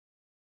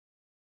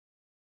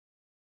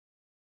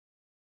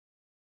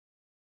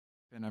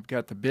And I've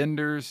got the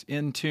benders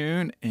in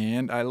tune,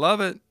 and I love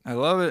it. I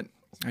love it.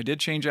 I did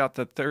change out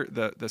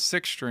the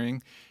sixth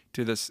string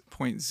to this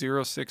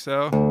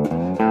 .060.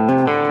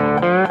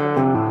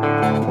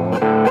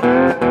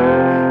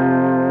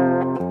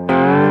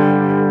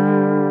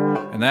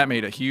 And that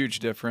made a huge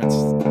difference.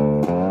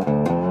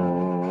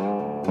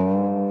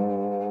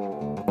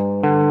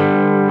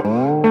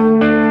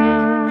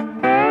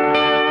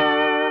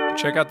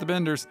 Check out the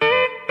benders.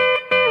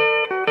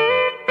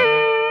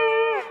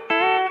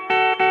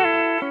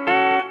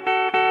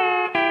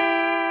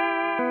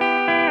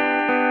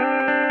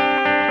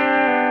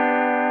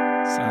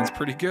 Sounds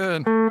pretty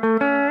good.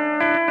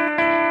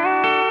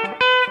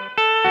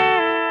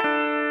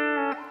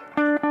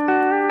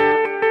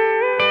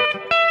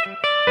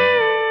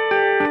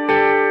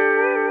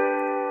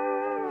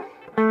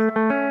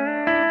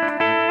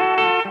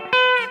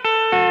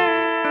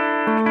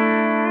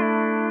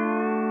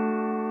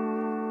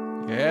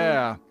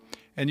 Yeah.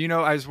 And you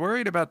know, I was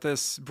worried about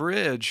this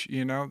bridge,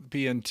 you know,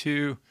 being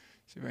too,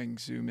 see if I can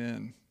zoom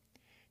in,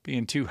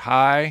 being too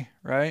high,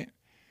 right?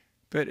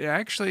 But it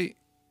actually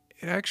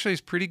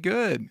is pretty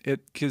good.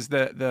 Because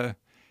the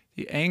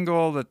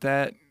angle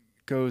that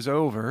goes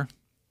over,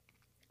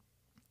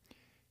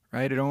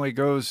 right?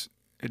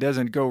 It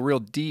doesn't go real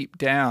deep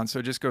down, so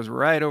it just goes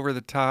right over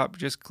the top,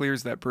 just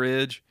clears that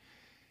bridge.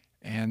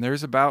 And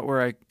there's about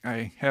where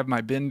I have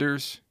my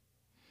benders,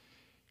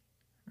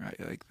 right,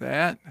 like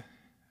that,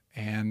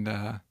 and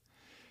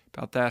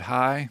about that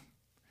high.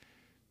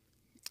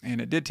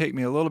 And it did take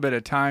me a little bit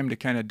of time to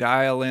kind of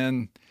dial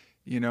in,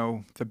 you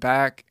know, the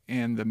back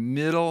and the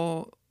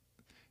middle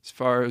as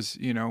far as,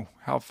 you know,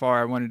 how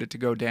far I wanted it to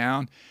go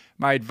down.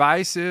 My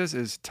advice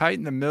is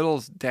tighten the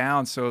middles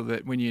down so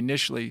that when you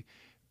initially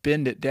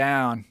bend it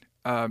down,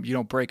 you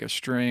don't break a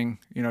string.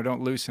 You know,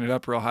 don't loosen it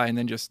up real high and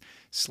then just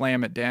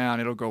slam it down.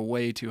 It'll go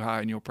way too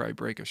high and you'll probably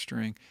break a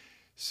string.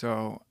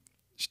 So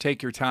just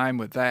take your time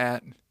with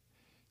that.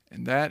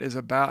 And that is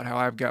about how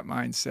I've got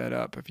mine set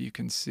up, if you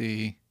can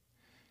see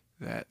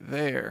that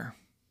there.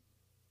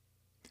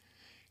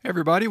 Hey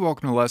everybody,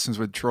 welcome to Lessons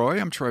with Troy.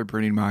 I'm Troy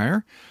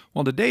Brenningmeyer.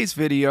 Well, in today's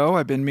video,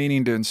 I've been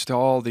meaning to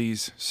install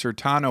these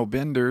Certano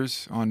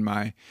benders on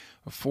my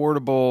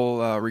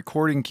affordable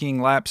Recording King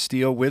lap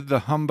steel with the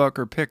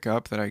Humbucker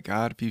pickup that I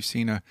got. If you've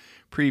seen a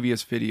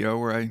previous video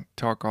where I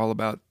talk all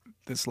about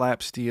this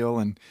lap steel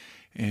and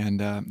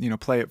you know,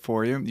 play it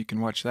for you, you can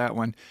watch that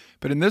one.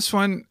 But in this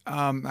one,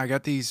 I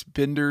got these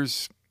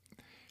benders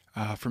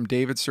from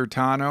David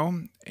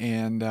Certano,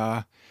 and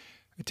I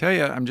tell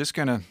you, I'm just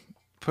gonna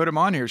put them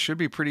on here. It should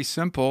be pretty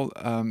simple.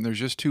 There's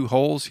just two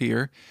holes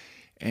here,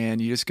 and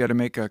you just got to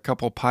make a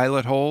couple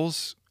pilot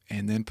holes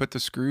and then put the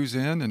screws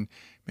in and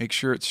make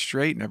sure it's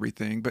straight and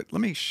everything. But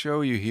let me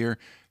show you here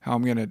how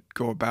I'm going to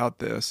go about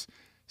this.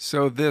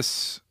 So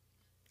this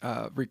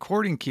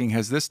Recording King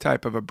has this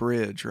type of a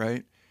bridge,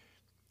 right?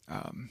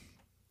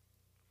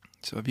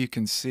 So if you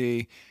can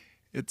see,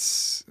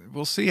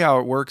 we'll see how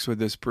it works with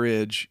this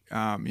bridge.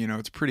 You know,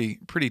 it's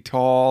pretty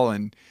tall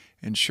and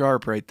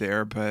sharp right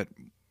there, but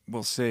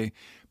we'll see.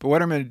 But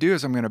what I'm going to do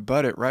is I'm going to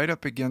butt it right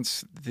up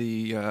against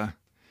the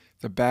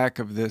back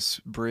of this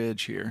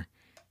bridge here,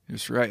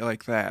 just right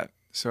like that.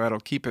 So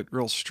that'll keep it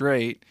real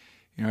straight.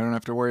 You know, I don't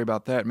have to worry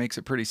about that. It makes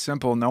it pretty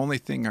simple. And the only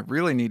thing I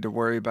really need to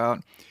worry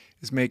about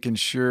is making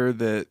sure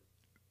that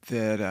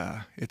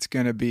it's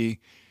going to be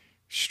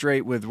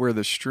straight with where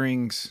the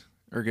strings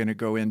are going to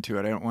go into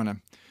it. I don't want to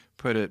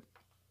put it.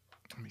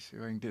 Let me see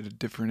if I can get a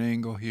different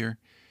angle here.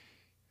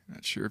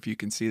 Not sure if you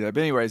can see that,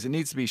 but anyways, it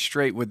needs to be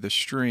straight with the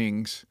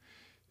strings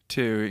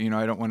too. You know,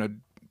 I don't want to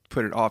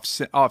put it off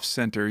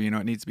center. You know,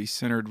 it needs to be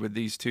centered with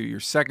these two, your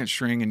second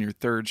string and your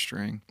third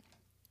string.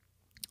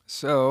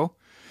 So,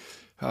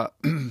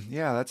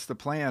 yeah, that's the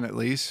plan at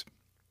least.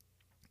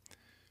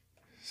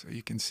 So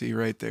you can see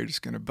right there,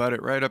 just going to butt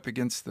it right up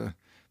against the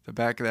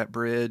back of that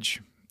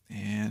bridge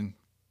and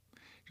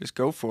just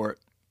go for it.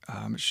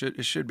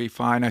 It should be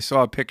fine. I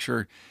saw a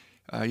picture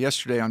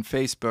yesterday on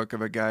Facebook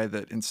of a guy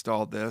that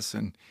installed this,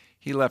 and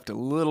he left a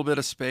little bit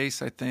of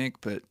space, I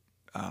think, but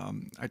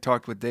I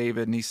talked with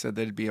David, and he said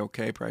that it'd be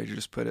okay. Probably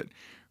just put it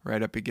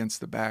right up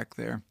against the back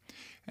there.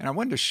 And I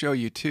wanted to show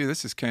you too,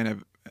 this is kind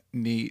of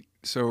neat.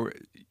 So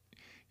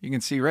you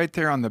can see right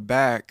there on the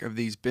back of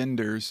these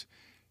benders,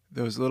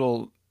 those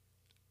little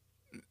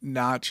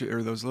notches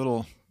or those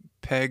little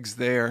pegs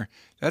there,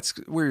 that's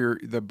where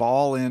the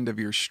ball end of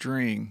your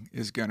string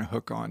is going to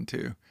hook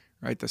onto,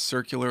 right? The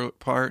circular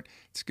part,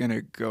 it's going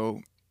to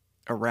go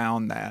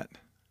around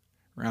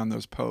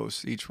those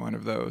posts, each one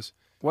of those.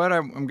 What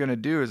I'm going to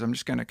do is I'm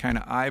just going to kind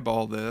of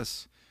eyeball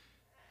this,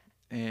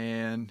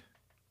 and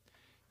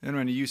then I'm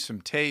going to use some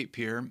tape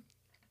here,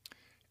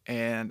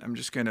 and I'm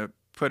just going to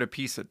put a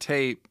piece of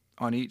tape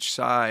on each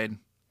side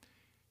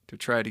to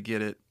try to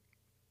get it,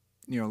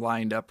 you know,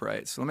 lined up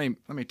right. So let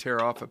me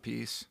tear off a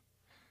piece.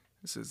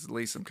 This is, at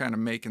least I'm kind of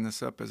making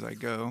this up as I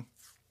go.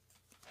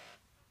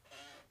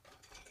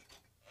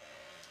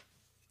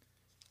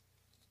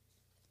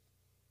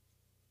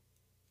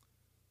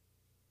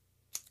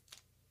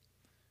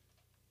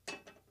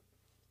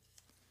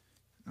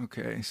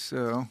 Okay,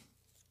 so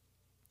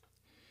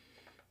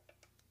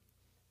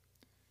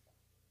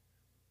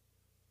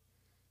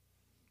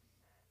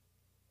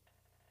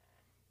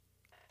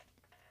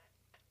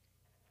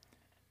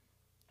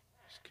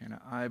just kind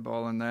of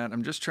eyeballing that.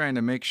 I'm just trying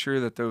to make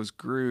sure that those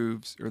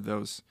grooves or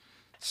those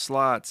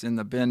slots in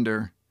the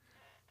bender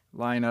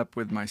line up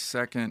with my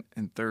second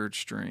and third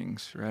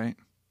strings, right?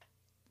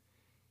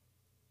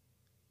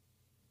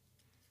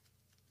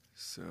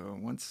 So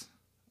once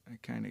I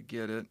kind of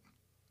get it,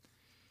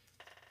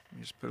 let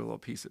me just put a little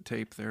piece of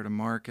tape there to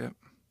mark it.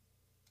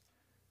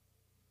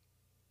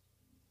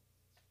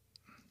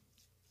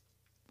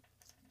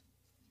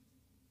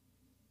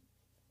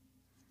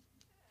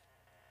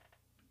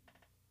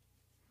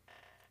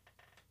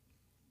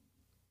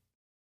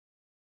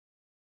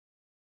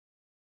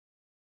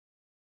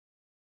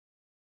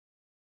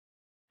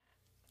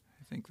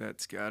 I think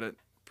that's got it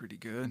pretty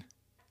good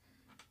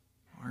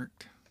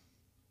marked.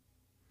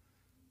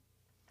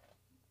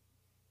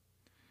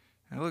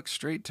 That looks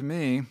straight to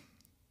me.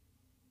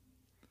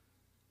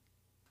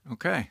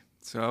 Okay,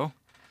 so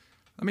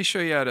let me show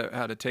you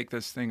how to take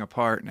this thing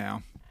apart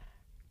now.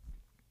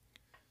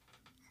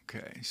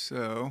 Okay,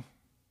 so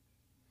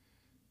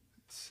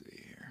let's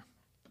see here.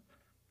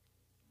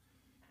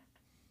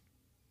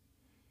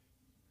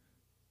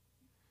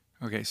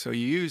 Okay, so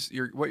you use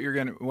what you're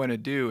going to want to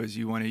do is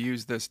you want to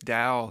use this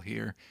dowel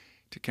here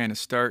to kind of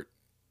start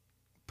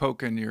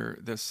poking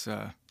this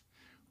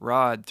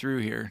rod through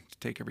here to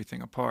take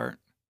everything apart.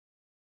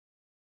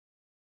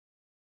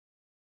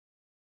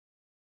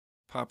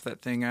 Pop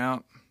that thing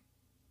out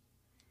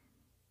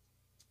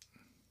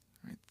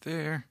right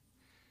there.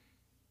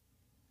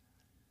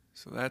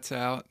 So that's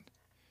out,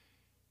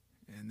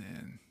 and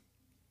then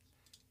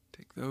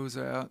take those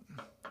out.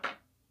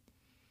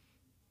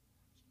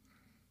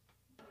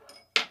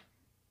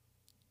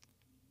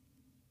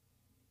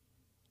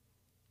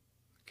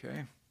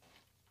 Okay.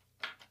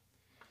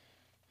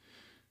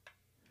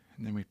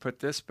 And then we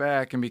put this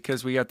back, and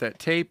because we got that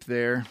tape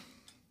there,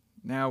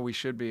 now we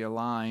should be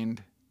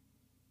aligned.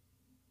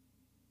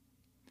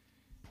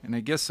 And I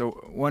guess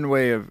one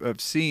way of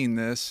seeing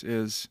this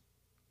is,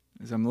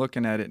 as I'm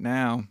looking at it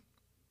now,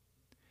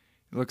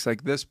 it looks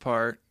like this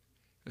part,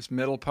 this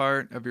middle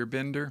part of your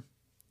bender,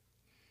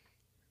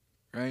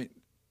 right?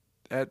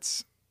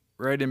 That's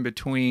right in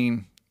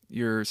between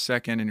your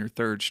second and your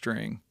third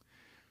string.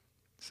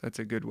 So that's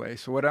a good way.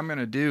 So what I'm going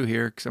to do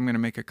here, because I'm going to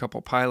make a couple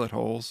pilot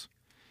holes,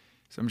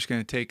 so I'm just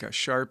going to take a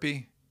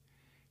Sharpie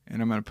and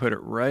I'm going to put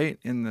it right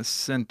in the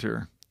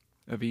center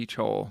of each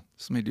hole.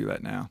 So let me do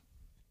that now.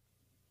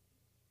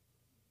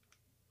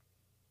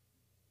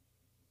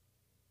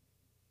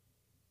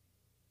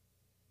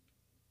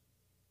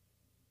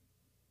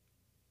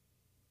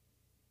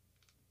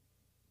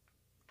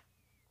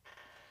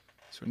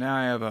 So now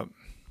I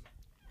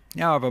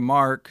have a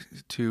mark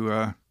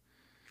to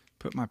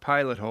put my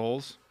pilot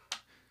holes.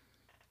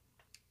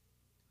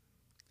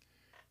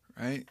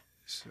 Right?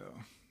 So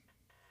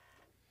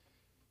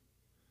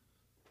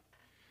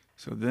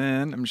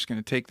then I'm just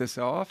going to take this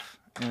off,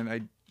 and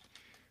I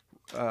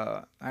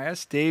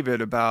asked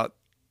David about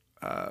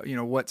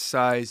what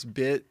size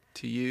bit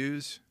to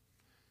use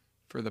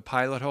for the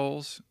pilot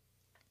holes,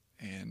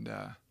 and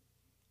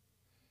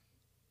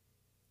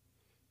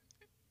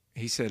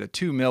he said a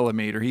 2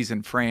 millimeter. He's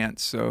in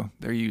France, so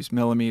they use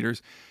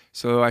millimeters.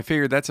 So I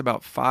figured that's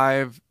about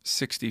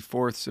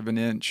 5/64 of an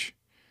inch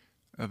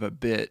of a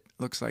bit.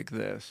 Looks like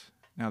this.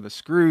 Now the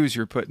screws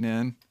you're putting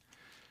in,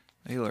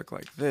 they look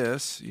like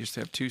this. You just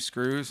have 2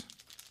 screws.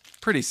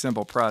 Pretty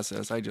simple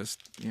process. I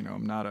just,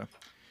 I'm not a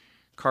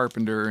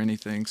carpenter or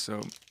anything,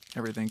 so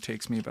everything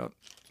takes me about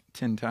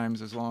 10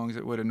 times as long as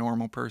it would a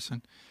normal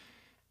person.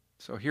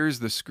 So here's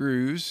the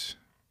screws.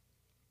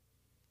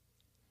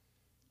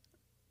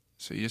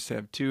 So you just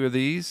have 2 of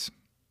these.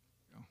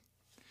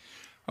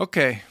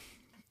 Okay,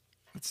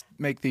 let's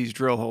make these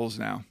drill holes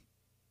now.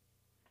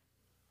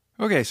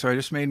 Okay, so I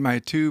just made my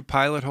 2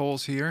 pilot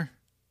holes here.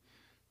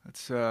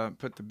 Let's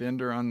put the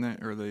bender on there,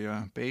 or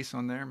the base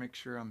on there, make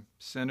sure I'm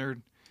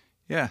centered.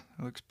 Yeah,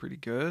 it looks pretty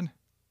good.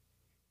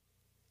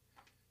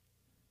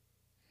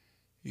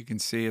 You can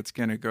see it's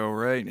going to go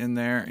right in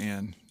there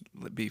and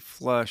be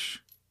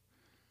flush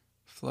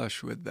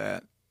with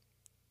that.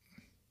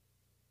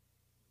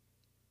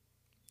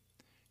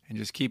 And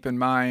just keep in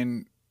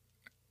mind,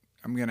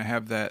 I'm going to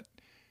have that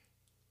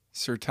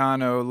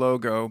Certano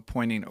logo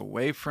pointing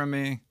away from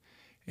me,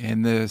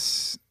 and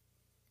this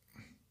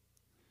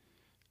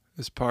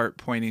part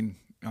pointing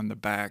on the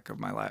back of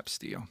my lap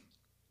steel.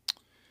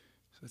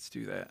 So let's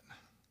do that.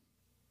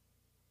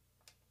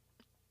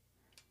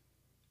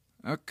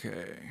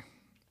 Okay.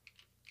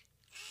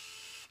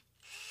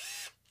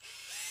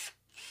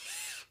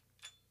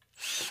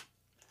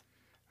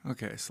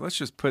 Okay, so let's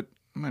just I'm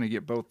going to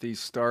get both these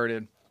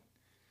started,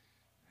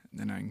 and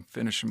then I can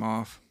finish them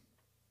off.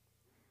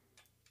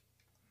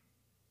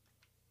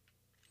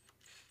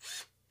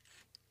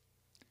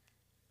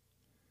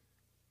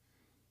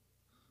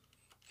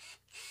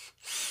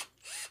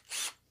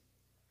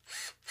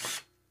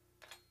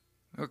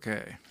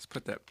 Okay, let's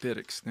put that bit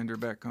extender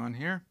back on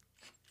here.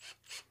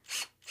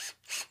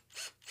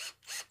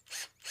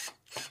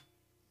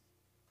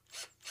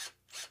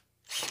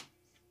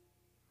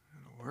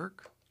 That'll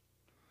work.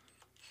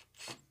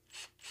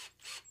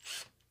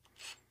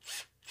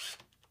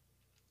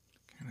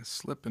 Kind of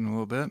slipping a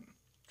little bit.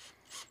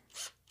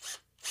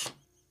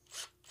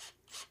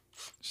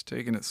 Just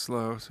taking it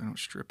slow so I don't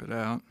strip it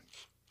out.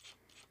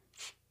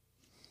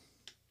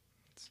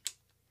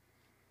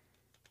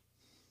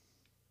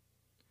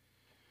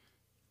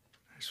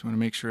 I just want to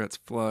make sure that's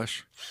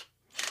flush.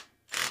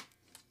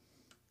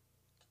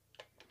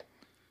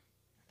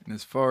 And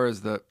as far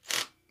as the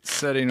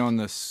setting on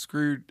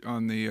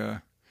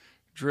the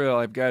drill,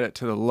 I've got it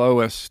to the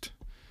lowest.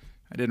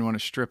 I didn't want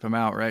to strip them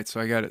out, right? So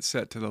I got it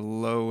set to the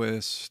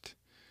lowest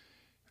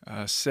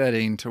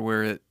setting to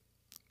where it,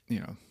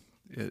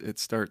 it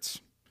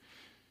starts.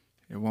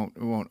 It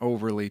won't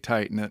overly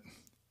tighten it.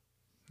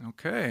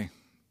 Okay,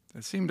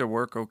 that seemed to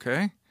work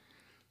okay.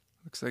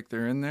 Looks like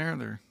they're in there.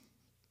 They're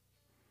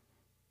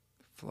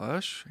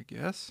flush, I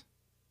guess.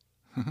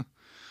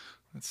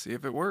 Let's see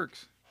if it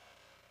works.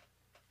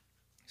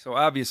 So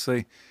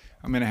obviously,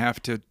 I'm going to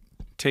have to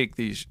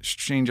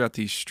change out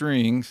these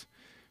strings.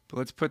 But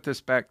let's put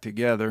this back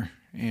together,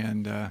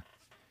 and I'll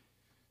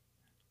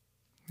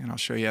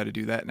show you how to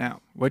do that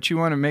now. What you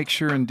want to make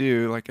sure and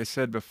do, like I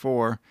said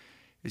before,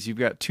 is you've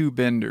got two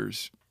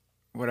benders.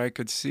 What I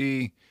could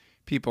see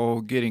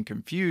people getting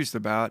confused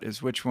about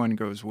is which one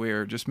goes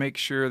where. Just make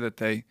sure that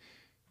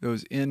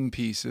those end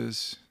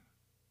pieces,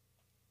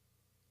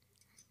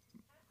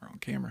 wrong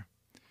camera.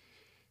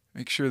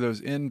 Make sure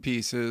those end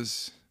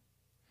pieces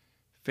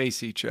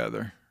face each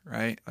other,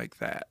 right? Like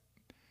that.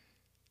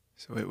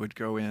 So it would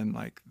go in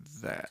like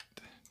that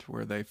to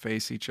where they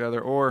face each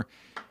other. Or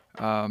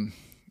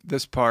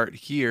this part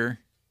here,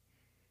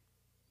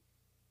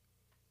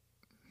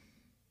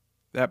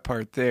 that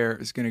part there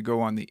is going to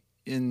go on the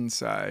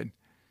inside.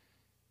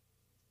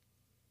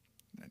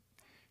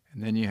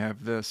 And then you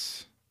have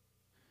this.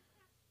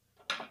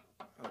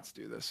 Let's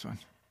do this one.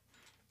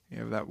 You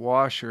have that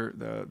washer,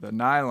 the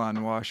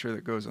nylon washer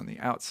that goes on the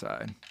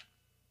outside.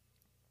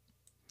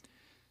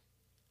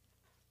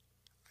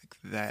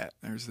 That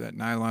there's that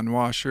nylon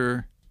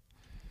washer,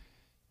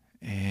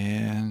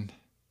 and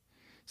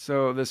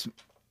so this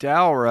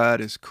dowel rod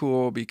is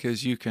cool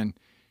because you can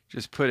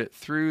just put it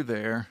through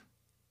there,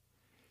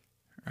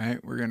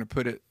 right? We're going to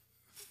put it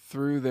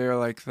through there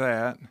like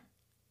that,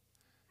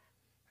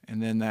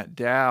 and then that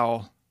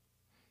dowel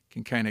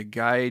can kind of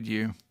guide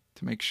you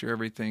to make sure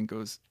everything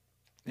goes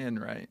in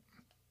right.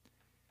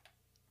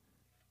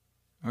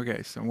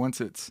 Okay, so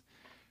once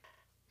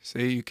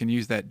say you can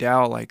use that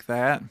dowel like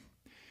that.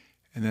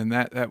 And then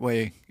that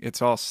way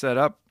it's all set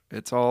up,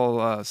 it's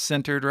all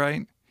centered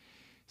right.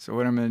 So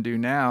what I'm going to do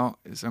now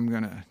is I'm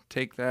going to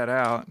take that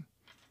out,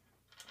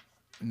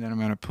 and then I'm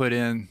going to put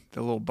in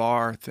the little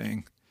bar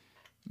thing,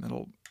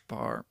 middle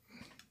bar.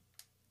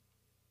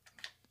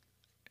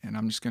 And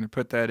I'm just going to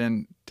put that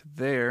into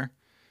there.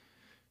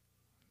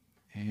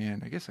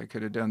 And I guess I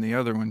could have done the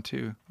other one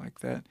too,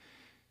 like that.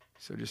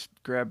 So just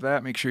grab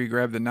that, make sure you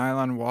grab the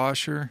nylon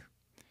washer.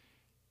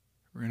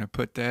 We're going to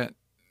put that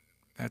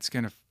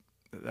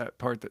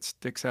part that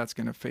sticks out is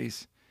going to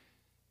face,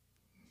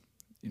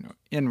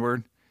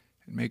 inward,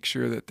 and make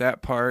sure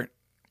that part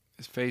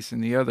is facing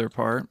the other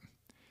part.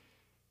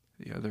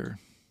 I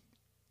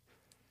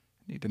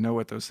need to know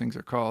what those things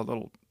are called,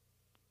 little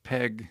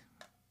peg,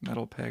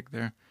 metal peg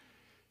there.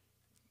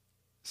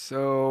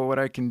 So what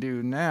I can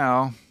do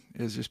now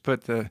is just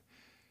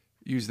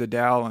use the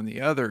dowel on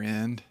the other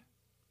end,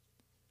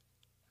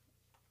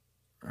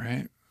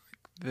 right,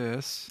 like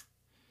this,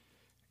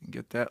 and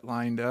get that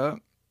lined up.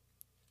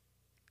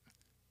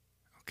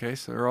 Okay,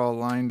 so they're all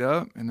lined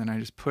up, and then I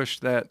just push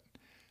that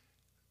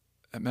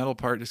metal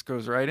part just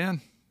goes right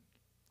in.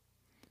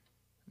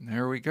 And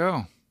there we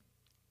go.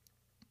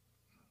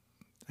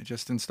 I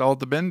just installed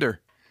the bender.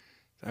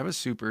 That was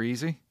super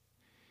easy.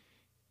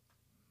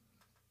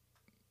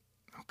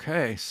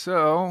 Okay,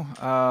 so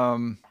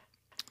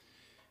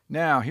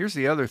now here's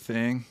the other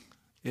thing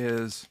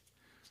is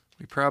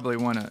we probably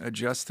want to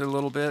adjust it a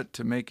little bit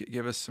to make it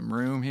give us some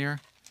room here.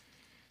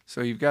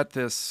 So you've got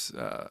this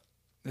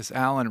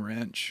Allen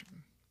wrench,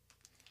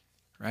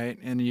 right?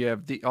 And you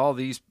have all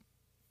these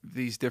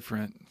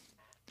different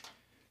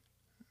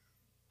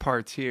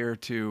parts here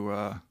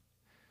to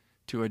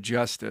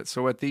adjust it.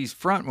 So what these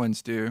front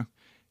ones do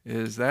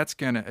is that's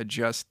going to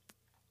adjust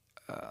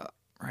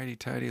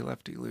righty-tighty,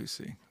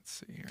 lefty-loosey. Let's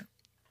see here.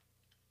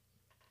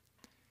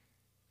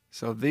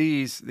 So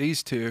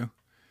these two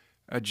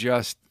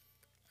adjust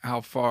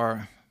how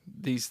far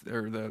these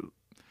or the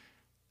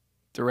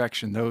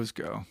direction those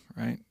go,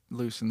 right?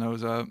 Loosen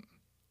those up.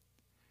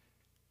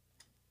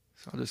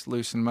 So I'll just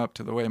loosen them up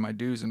to the way my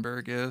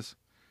Duesenberg is.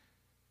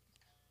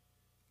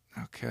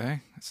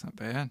 Okay, that's not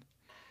bad.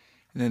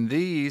 And then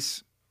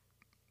these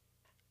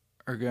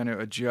are going to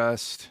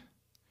adjust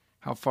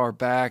how far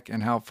back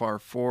and how far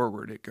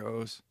forward it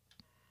goes.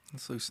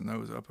 Let's loosen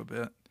those up a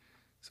bit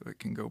so it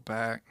can go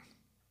back.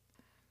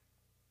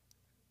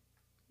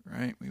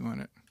 Right, we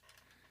want it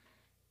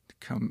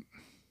come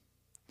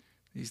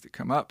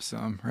up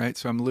some, right?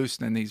 So I'm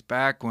loosening these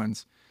back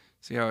ones.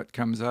 See how it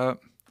comes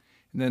up?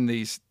 And then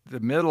the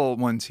middle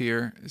ones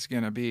here is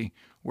going to be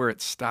where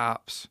it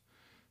stops.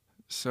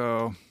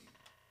 So I'm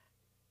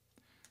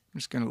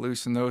just going to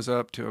loosen those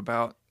up to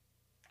about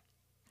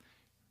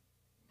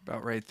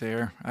right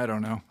there. I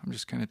don't know. I'm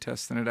just kind of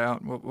testing it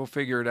out. We'll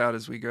figure it out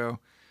as we go.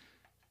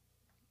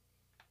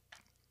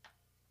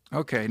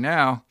 Okay,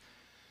 now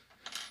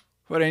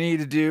what I need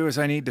to do is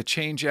I need to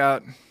change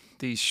out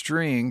these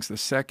strings, the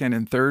second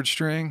and third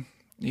string.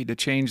 Need to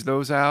change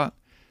those out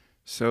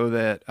so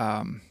that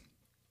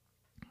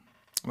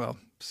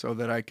so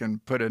that I can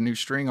put a new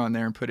string on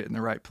there and put it in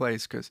the right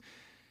place, because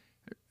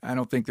I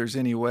don't think there's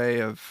any way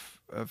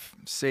of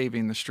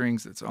saving the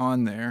strings that's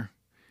on there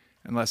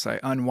unless I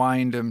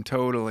unwind them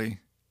totally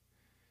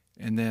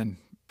and then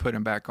put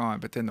them back on.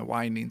 But then the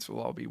windings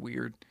will all be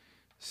weird.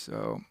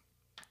 So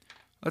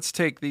let's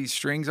take these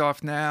strings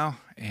off now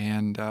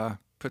and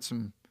put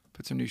some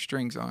new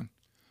strings on.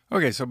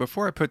 Okay, so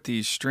before I put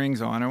these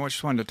strings on, I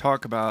just wanted to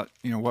talk about,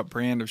 what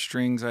brand of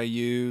strings I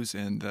use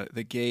and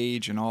the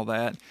gauge and all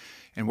that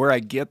and where I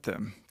get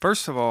them.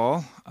 First of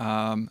all,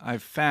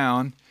 I've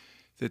found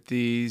that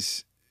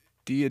these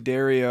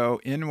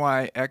D'Addario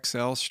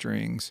NYXL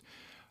strings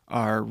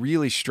are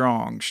really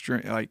strong,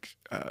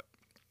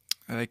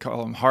 they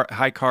call them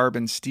high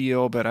carbon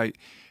steel, but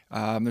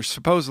they're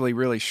supposedly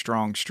really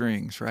strong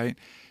strings, right?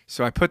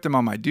 So I put them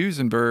on my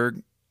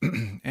Duesenberg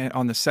and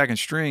on the second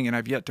string, and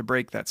I've yet to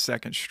break that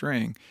second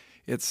string.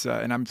 It's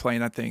and I'm playing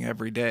that thing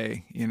every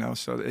day,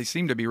 so they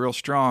seem to be real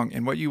strong.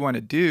 And what you want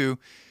to do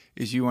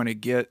is you want to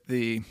get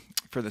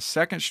for the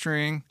second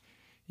string,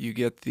 you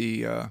get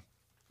the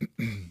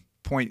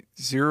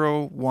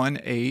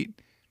 0.018,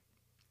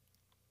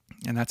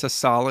 and that's a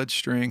solid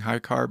string, high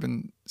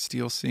carbon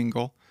steel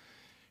single.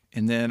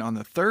 And then on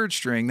the third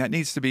string, that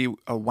needs to be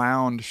a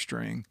wound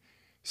string.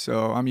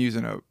 So I'm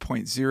using a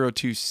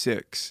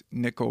 0.026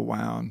 nickel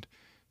wound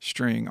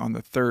string on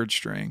the third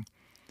string.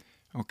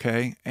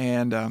 Okay,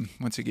 and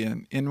once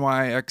again,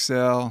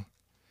 NYXL,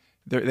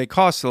 they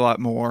cost a lot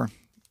more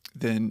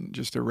than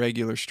just a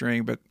regular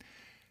string, but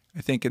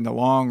I think in the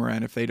long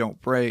run, if they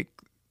don't break,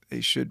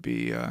 they should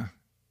be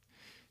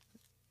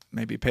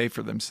maybe pay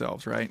for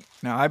themselves, right?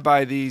 Now I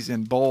buy these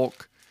in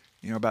bulk,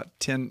 about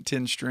 10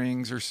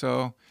 strings or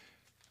so,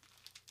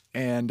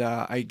 and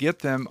I get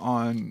them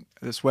on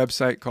this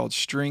website called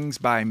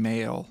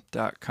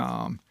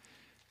stringsbymail.com.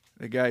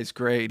 The guy's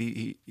great.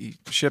 He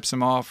ships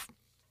them off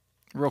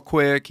real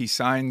quick. He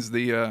signs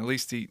at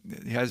least he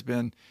has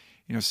been,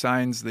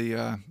 signs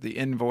the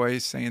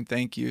invoice saying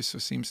thank you. So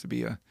it seems to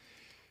be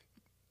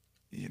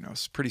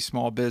it's a pretty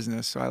small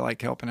business. So I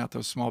like helping out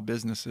those small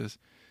businesses.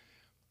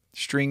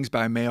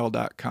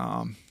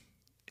 Stringsbymail.com,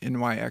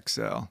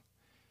 NYXL.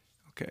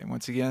 Okay,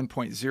 once again,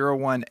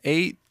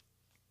 0.018,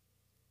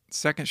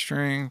 second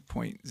string,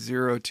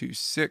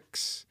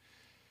 0.026,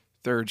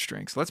 third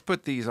string. So let's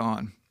put these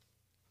on.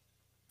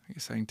 I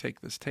guess I can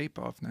take this tape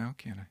off now,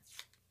 can't I?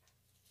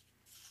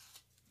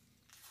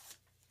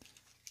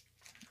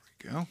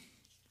 There we go.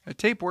 That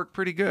tape worked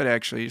pretty good,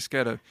 actually. You just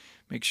got to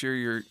make sure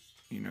you're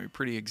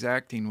pretty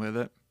exacting with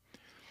it.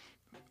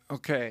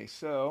 Okay,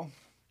 so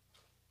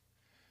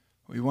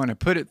we want to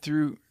put it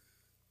through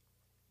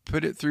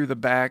the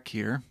back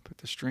here. Put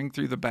the string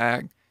through the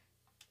back.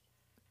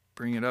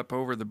 Bring it up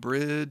over the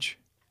bridge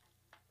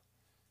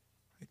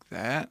like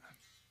that.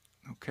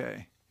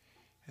 Okay.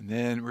 And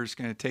then we're just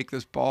going to take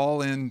this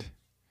ball end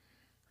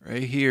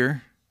right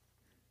here,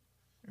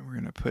 and we're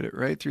going to put it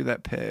right through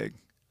that peg.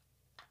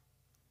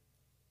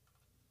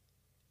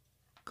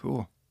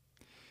 Cool.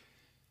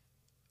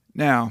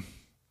 Now,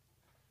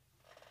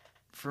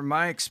 from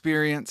my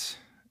experience,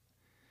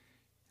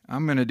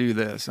 I'm going to do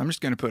this. I'm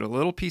just going to put a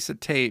little piece of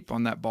tape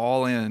on that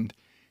ball end,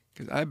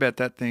 because I bet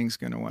that thing's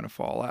going to want to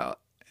fall out.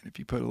 And if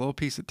you put a little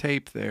piece of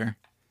tape there,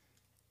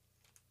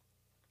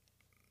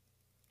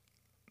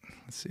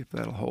 let's see if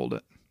that'll hold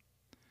it.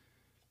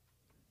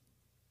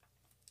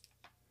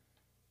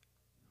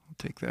 I'll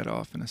take that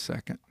off in a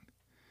second.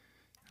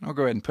 And I'll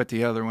go ahead and put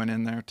the other one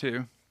in there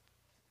too.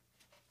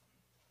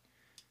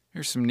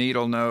 Here's some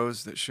needle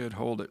nose that should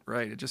hold it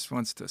right. It just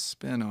wants to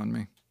spin on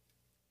me.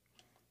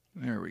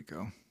 There we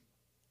go.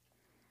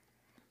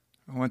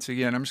 And once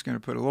again, I'm just going to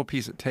put a little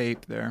piece of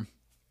tape there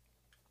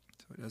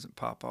so it doesn't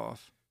pop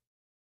off.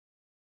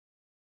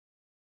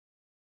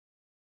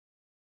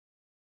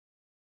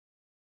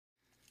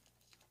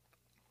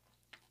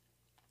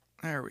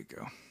 There we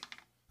go.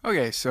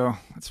 Okay, so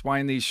let's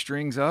wind these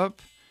strings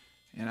up.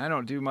 And I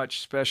don't do much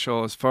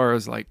special as far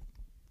as I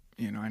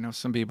know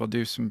some people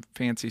do some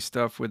fancy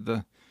stuff with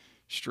the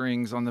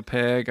strings on the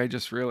peg. I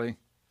got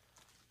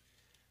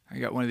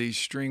one of these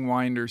string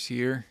winders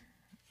here.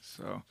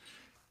 So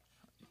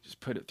just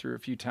put it through a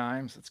few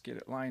times. Let's get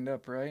it lined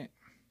up right.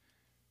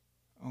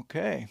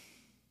 Okay.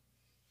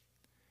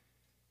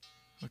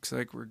 Looks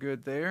like we're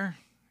good there.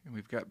 And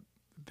we've got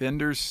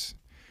benders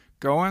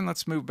going.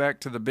 Let's move back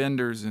to the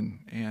benders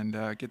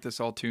and get this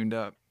all tuned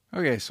up.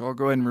 Okay, so I'll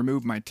go ahead and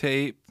remove my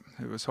tape.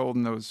 It was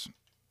holding those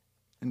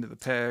into the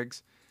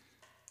pegs.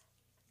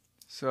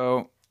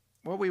 So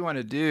what we want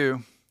to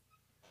do,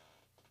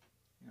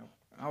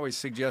 I always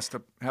suggest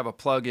to have a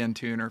plug-in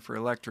tuner for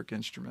electric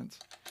instruments.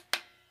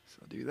 So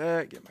I'll do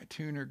that, get my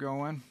tuner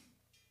going.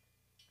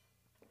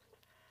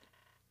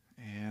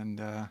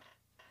 And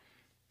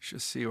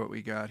just see what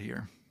we got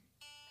here.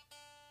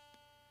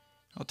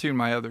 I'll tune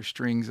my other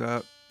strings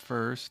up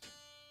first.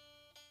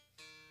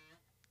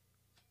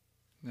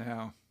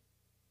 Now,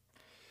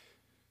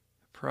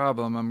 the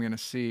problem I'm going to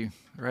see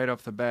right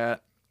off the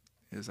bat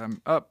is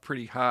I'm up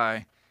pretty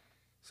high,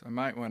 so I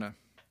might want to,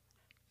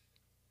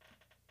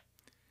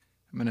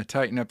 I'm going to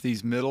tighten up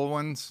these middle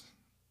ones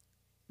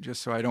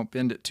just so I don't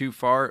bend it too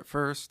far at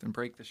first and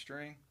break the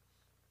string.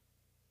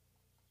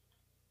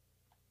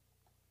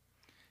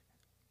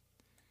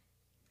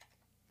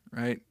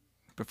 Right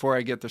before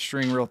I get the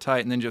string real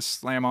tight and then just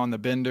slam on the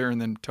bender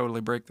and then totally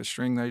break the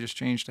string that I just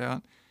changed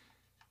out.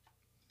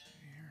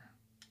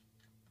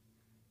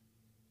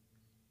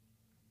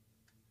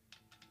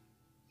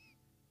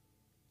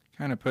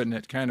 Kind of putting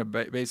it kind of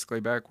basically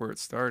back where it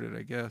started,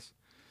 I guess.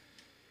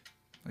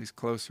 At least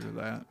closer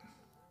to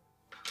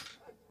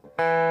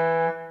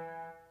that.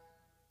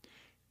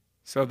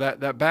 So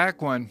that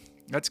back one,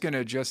 that's going to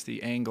adjust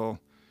the angle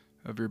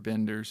of your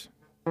benders.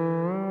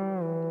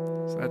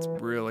 So that's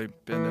really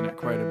bending it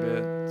quite a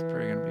bit. It's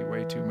probably going to be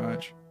way too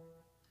much.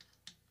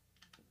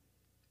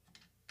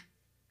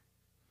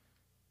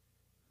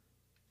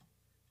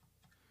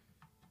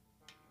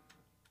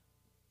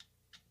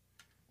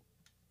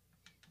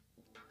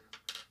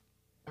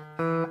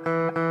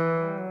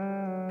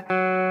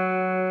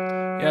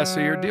 Yeah, so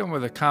you're dealing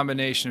with a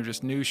combination of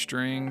just new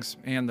strings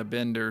and the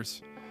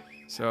benders.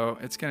 So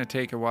it's going to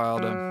take a while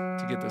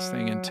to get this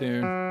thing in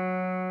tune.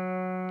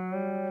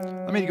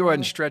 Let me go ahead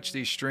and stretch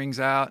these strings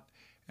out,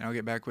 and I'll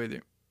get back with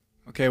you.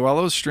 Okay, while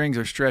those strings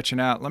are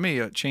stretching out, let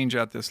me change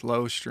out this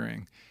low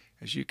string.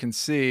 As you can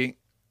see,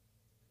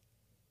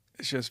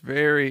 it's just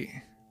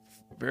very,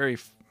 very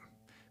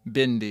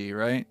bendy,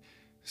 right?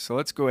 So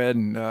let's go ahead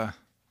and I'm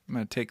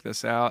going to take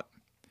this out,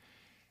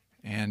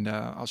 and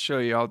I'll show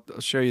you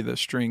the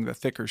string, the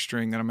thicker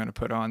string that I'm going to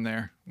put on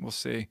there. We'll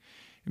see.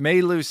 It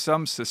may lose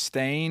some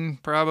sustain,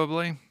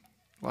 probably. A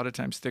lot of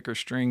times thicker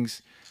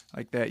strings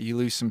like that, you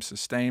lose some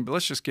sustain, but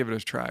let's just give it a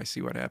try,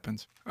 see what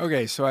happens.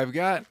 Okay, so I've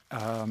got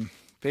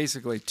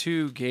basically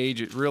two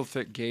real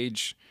thick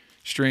gauge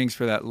strings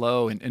for that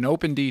low and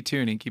open D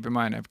tuning. Keep in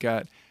mind, I've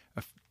got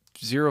a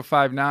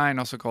 059,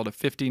 also called a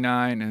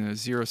 59, and a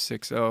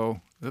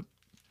 060,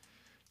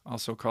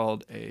 also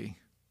called a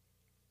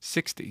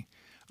 60.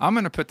 I'm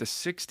going to put the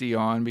 60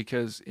 on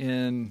because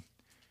in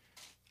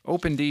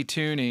open D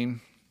tuning,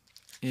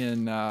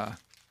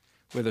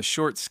 with a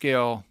short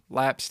scale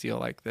lap steel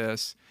like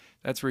this,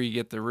 that's where you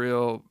get the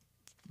real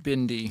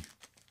bendy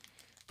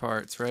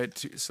parts,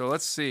 right? So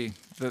let's see.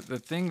 The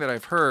thing that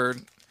I've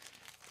heard,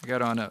 I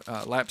got on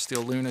a lap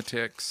steel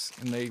lunatics,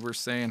 and they were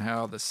saying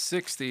how the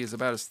 60 is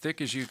about as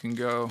thick as you can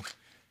go.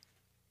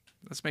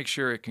 Let's make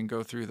sure it can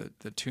go through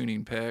the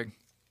tuning peg.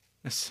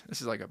 This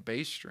is like a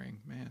bass string,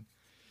 man.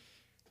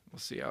 We'll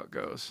see how it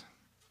goes.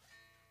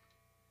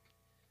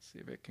 See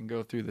if it can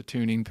go through the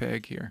tuning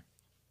peg here.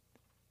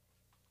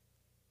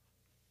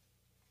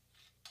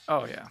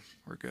 Oh yeah,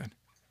 we're good.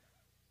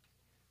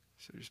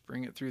 So just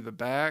bring it through the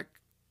back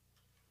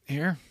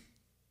here.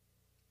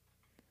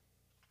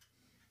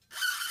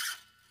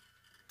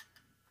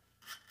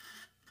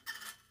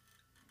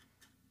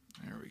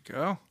 There we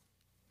go.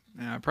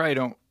 Now I probably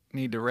don't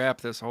need to wrap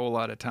this a whole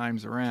lot of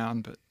times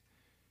around, but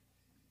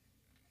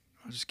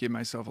I'll just give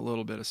myself a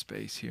little bit of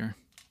space here.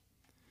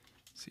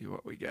 See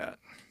what we got.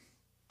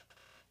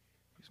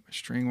 Use my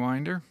string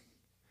winder.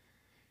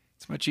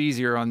 It's much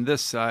easier on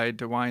this side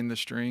to wind the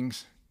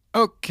strings.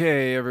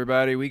 Okay,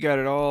 everybody, we got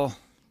it all,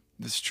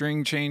 the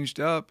string changed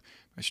up.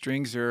 My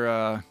strings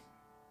are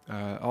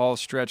all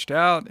stretched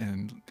out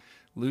and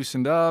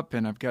loosened up,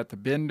 and I've got the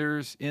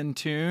benders in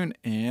tune,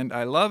 and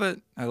I love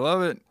it. I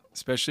love it,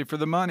 especially for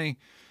the money.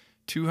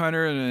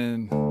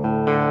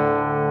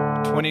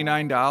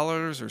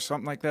 $229 or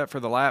something like that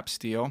for the lap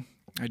steel.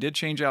 I did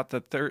change out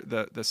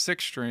the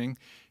sixth string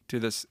to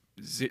this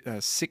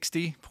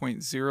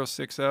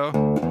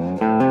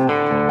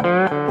 60.060.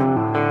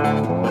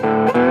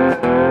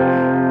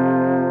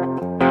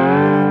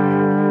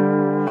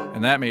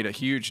 And that made a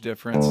huge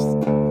difference.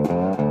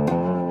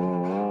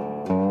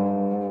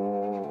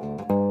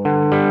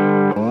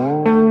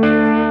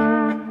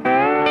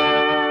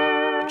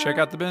 Check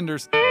out the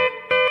benders.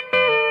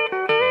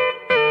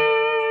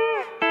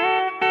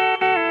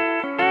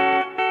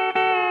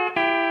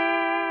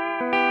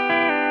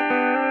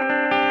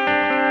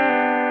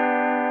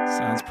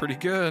 Sounds pretty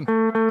good.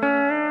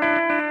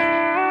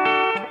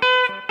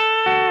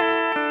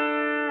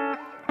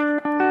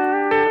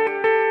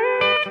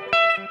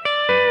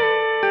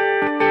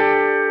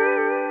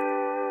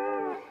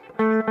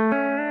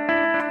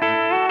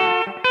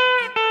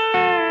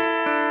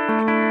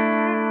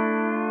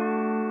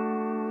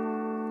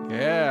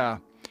 Yeah.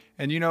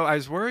 And, you know, I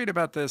was worried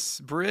about this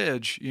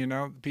bridge, you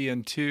know,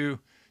 being too,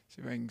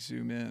 see if I can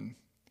zoom in,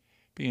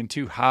 being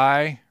too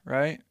high,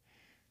 right?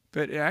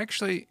 But it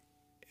actually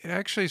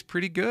is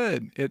pretty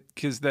good.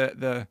 Because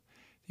the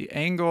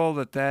angle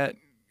that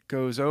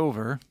goes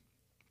over,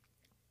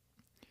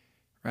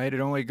 right?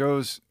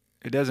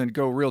 It doesn't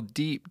go real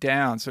deep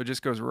down, so it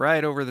just goes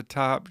right over the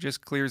top,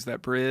 just clears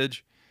that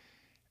bridge.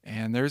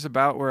 And there's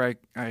about where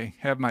I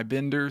have my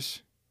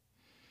benders,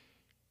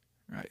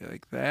 right,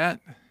 like that,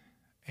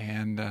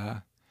 and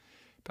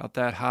about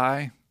that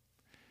high.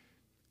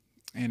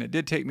 And it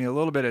did take me a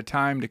little bit of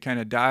time to kind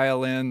of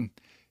dial in,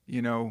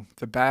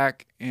 the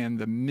back and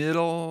the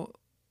middle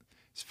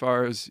as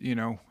far as,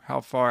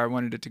 how far I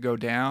wanted it to go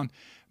down.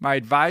 My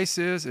advice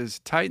is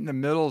tighten the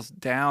middles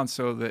down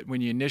so that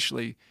when you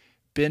initially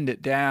bend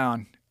it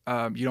down,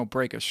 you don't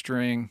break a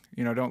string.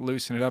 Don't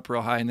loosen it up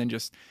real high and then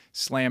just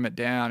slam it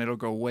down. It'll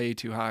go way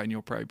too high and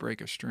you'll probably break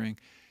a string.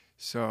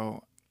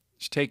 So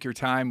just take your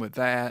time with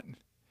that.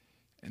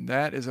 And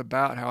that is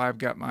about how I've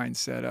got mine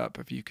set up,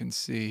 if you can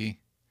see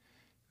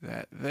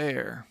that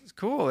there. It's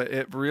cool.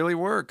 It really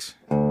works.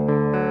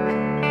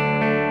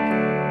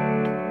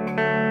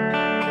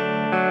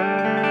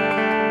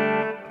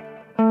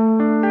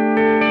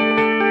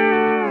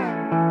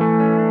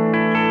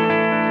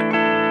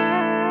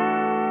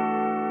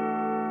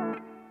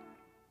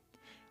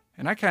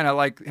 And I kind of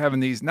like having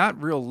these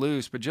not real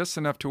loose, but just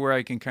enough to where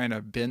I can kind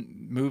of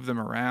move them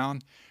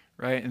around,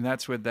 right? And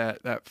that's with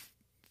that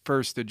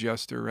first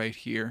adjuster right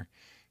here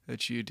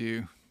that you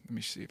do. Let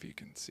me see if you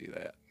can see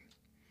that.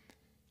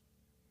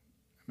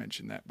 I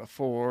mentioned that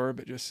before,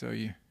 but just so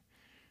you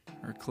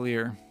are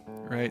clear,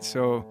 right?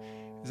 So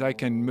as I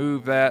can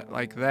move that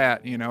like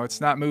that, it's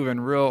not moving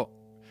real,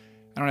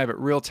 I don't have it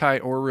real tight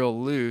or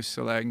real loose,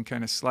 so that I can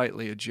kind of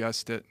slightly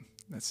adjust it.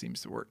 That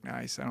seems to work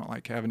nice. I don't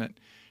like having it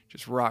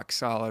just rock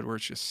solid where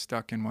it's just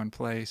stuck in one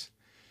place.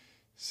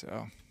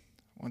 So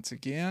once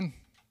again,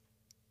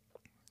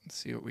 let's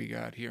see what we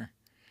got here.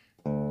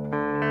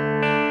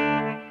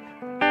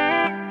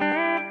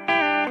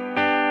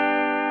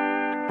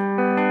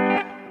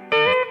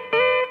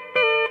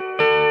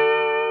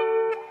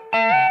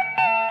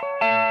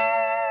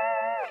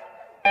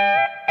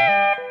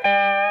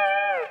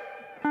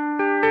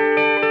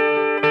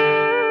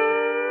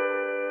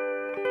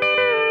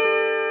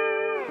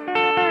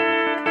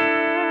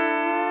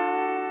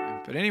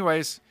 But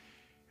anyways,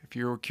 if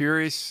you're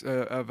curious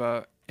of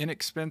a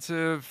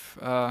inexpensive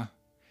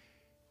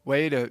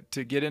way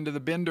to get into the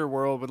bender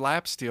world with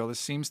lap steel, this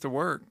seems to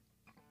work.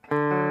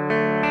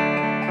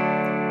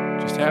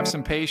 Just have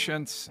some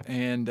patience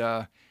and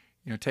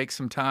take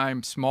some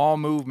time, small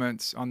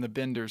movements on the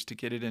benders to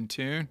get it in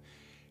tune.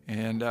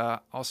 And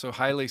also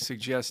highly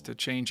suggest to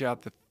change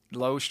out the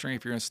low string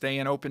if you're going to stay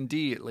in open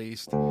D at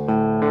least to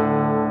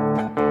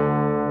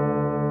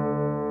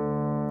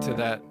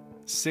that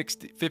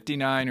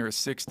 59 or a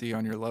 60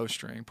 on your low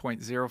string,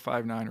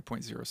 0.059 or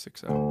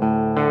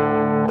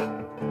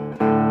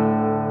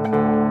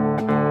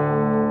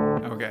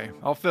 0.060. Okay,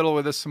 I'll fiddle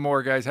with this some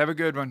more, guys. Have a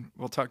good one.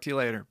 We'll talk to you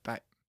later. Bye.